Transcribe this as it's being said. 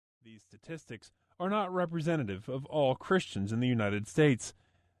These statistics are not representative of all Christians in the United States.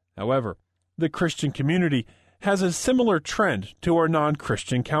 However, the Christian community has a similar trend to our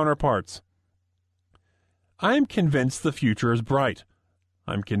non-Christian counterparts. I am convinced the future is bright.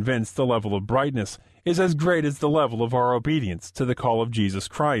 I'm convinced the level of brightness is as great as the level of our obedience to the call of Jesus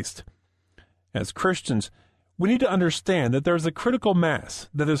Christ. As Christians, we need to understand that there is a critical mass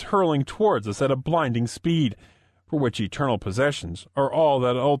that is hurling towards us at a blinding speed, for which eternal possessions are all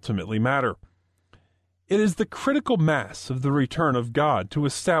that ultimately matter. It is the critical mass of the return of God to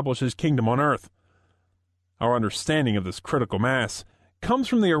establish His kingdom on earth. Our understanding of this critical mass comes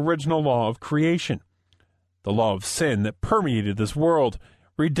from the original law of creation, the law of sin that permeated this world,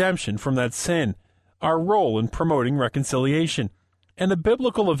 redemption from that sin, our role in promoting reconciliation, and a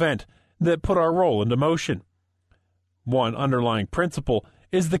biblical event that put our role into motion. One underlying principle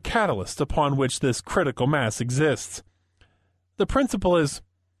is the catalyst upon which this critical mass exists. The principle is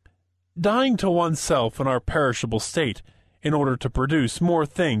dying to oneself in our perishable state in order to produce more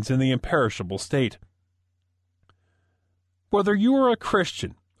things in the imperishable state. Whether you are a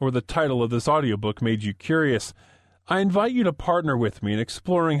Christian or the title of this audiobook made you curious, I invite you to partner with me in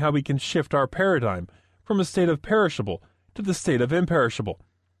exploring how we can shift our paradigm from a state of perishable to the state of imperishable.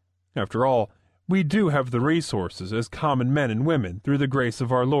 After all, we do have the resources as common men and women through the grace of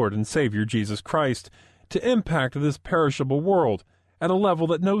our Lord and Savior Jesus Christ to impact this perishable world at a level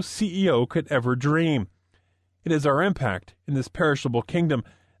that no CEO could ever dream. It is our impact in this perishable kingdom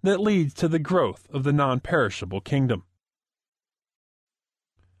that leads to the growth of the non-perishable kingdom.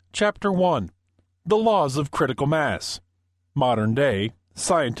 Chapter 1. The Laws of Critical Mass. Modern-day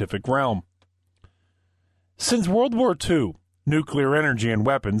Scientific Realm. Since World War II, nuclear energy and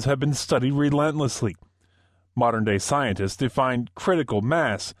weapons have been studied relentlessly. Modern-day scientists define critical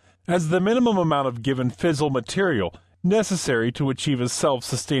mass as the minimum amount of given fissile material necessary to achieve a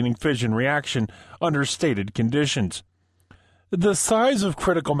self-sustaining fission reaction under stated conditions. The size of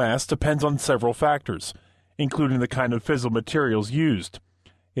critical mass depends on several factors, including the kind of fissile materials used,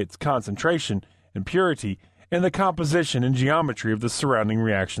 its concentration and purity, and the composition and geometry of the surrounding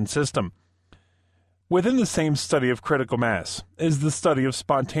reaction system. Within the same study of critical mass is the study of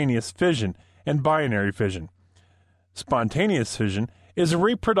spontaneous fission and binary fission. Spontaneous fission is a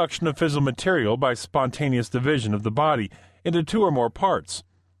reproduction of fissile material by spontaneous division of the body into two or more parts,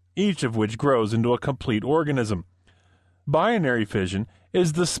 each of which grows into a complete organism. Binary fission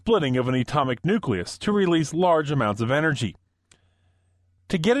is the splitting of an atomic nucleus to release large amounts of energy.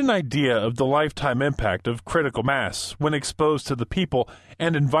 To get an idea of the lifetime impact of critical mass when exposed to the people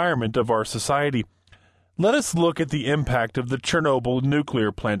and environment of our society, let us look at the impact of the Chernobyl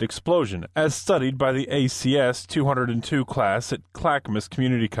nuclear plant explosion as studied by the ACS 202 class at Clackamas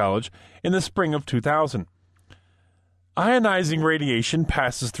Community College in the spring of 2000. Ionizing radiation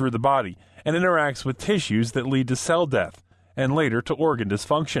passes through the body and interacts with tissues that lead to cell death and later to organ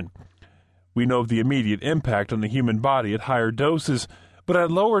dysfunction. We know of the immediate impact on the human body at higher doses, but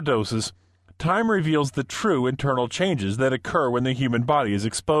at lower doses, time reveals the true internal changes that occur when the human body is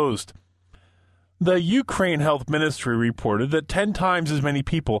exposed. The Ukraine Health Ministry reported that 10 times as many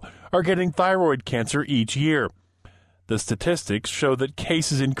people are getting thyroid cancer each year. The statistics show that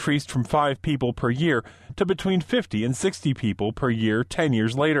cases increased from 5 people per year to between 50 and 60 people per year 10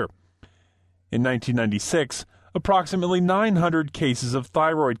 years later. In 1996, approximately 900 cases of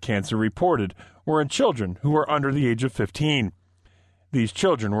thyroid cancer reported were in children who were under the age of 15. These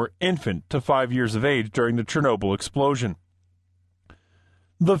children were infant to 5 years of age during the Chernobyl explosion.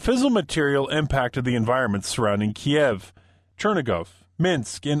 The fissile material impacted the environments surrounding Kiev, Chernigov,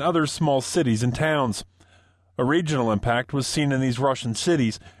 Minsk, and other small cities and towns. A regional impact was seen in these Russian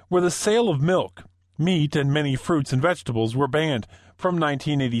cities where the sale of milk, meat, and many fruits and vegetables were banned from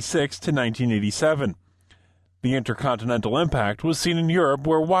 1986 to 1987. The intercontinental impact was seen in Europe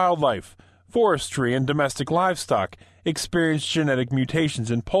where wildlife, forestry, and domestic livestock experienced genetic mutations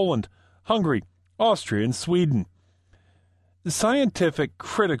in Poland, Hungary, Austria, and Sweden. The scientific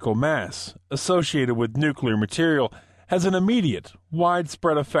critical mass associated with nuclear material has an immediate,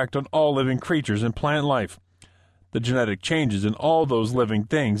 widespread effect on all living creatures and plant life. The genetic changes in all those living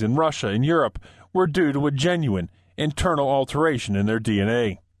things in Russia and Europe were due to a genuine internal alteration in their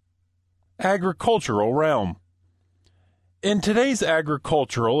DNA. Agricultural realm. In today's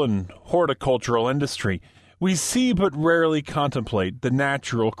agricultural and horticultural industry, we see but rarely contemplate the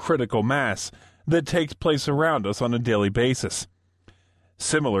natural critical mass that takes place around us on a daily basis.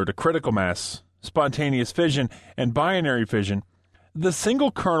 Similar to critical mass, spontaneous fission, and binary fission, the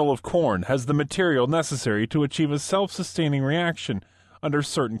single kernel of corn has the material necessary to achieve a self-sustaining reaction under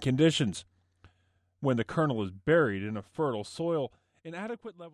certain conditions. When the kernel is buried in a fertile soil, an adequate level